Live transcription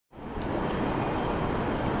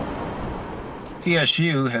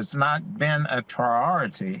TSU has not been a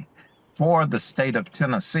priority for the state of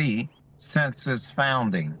Tennessee since its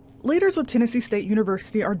founding. Leaders of Tennessee State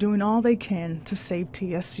University are doing all they can to save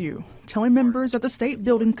TSU, telling members at the State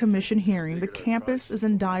Building Commission hearing the campus is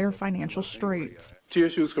in dire financial straits.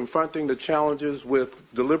 TSU is confronting the challenges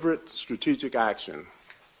with deliberate strategic action.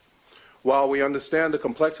 While we understand the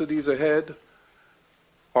complexities ahead,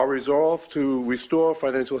 our resolve to restore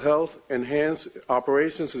financial health, enhance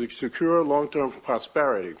operations, and secure long-term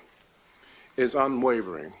prosperity is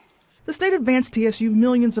unwavering. The state advanced TSU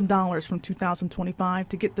millions of dollars from 2025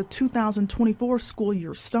 to get the 2024 school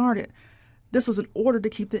year started. This was in order to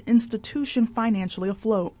keep the institution financially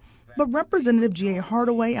afloat. But Representative G.A.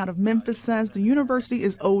 Hardaway out of Memphis says the university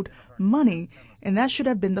is owed money, and that should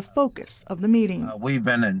have been the focus of the meeting. We've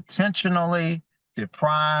been intentionally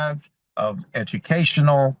deprived of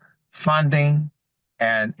educational funding,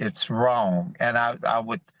 and it's wrong. And I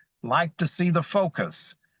would like to see the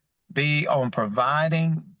focus be on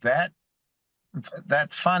providing that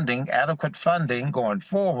funding, adequate funding going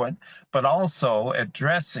forward, but also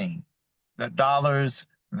addressing the dollars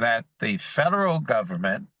that the federal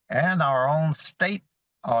government and our own state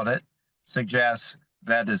audit suggests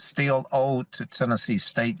that is still owed to Tennessee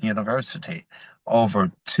State University,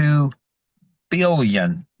 over $2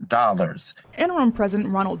 billion. Interim President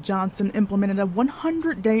Ronald Johnson implemented a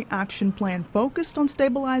 100-day action plan focused on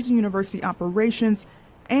stabilizing university operations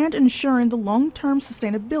and ensuring the long-term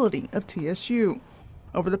sustainability of TSU.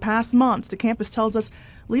 Over the past months, the campus tells us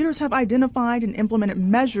leaders have identified and implemented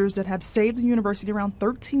measures that have saved the university around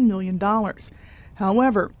 $13 million.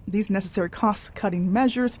 However, these necessary cost-cutting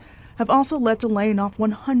measures have also led to laying off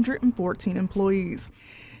 114 employees.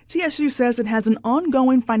 TSU says it has an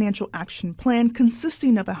ongoing financial action plan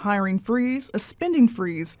consisting of a hiring freeze, a spending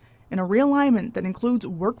freeze, and a realignment that includes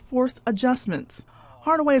workforce adjustments.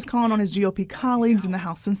 Hardaway is calling on his GOP colleagues in the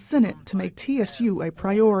House and Senate to make TSU a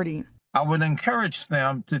priority. I would encourage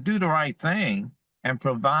them to do the right thing and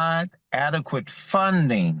provide adequate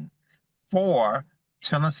funding for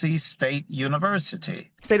Tennessee State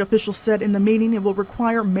University. State officials said in the meeting it will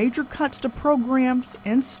require major cuts to programs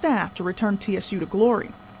and staff to return TSU to glory.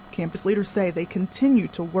 Campus leaders say they continue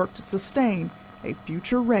to work to sustain a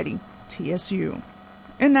future-ready TSU.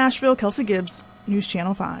 In Nashville, Kelsey Gibbs, News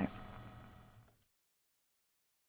Channel 5.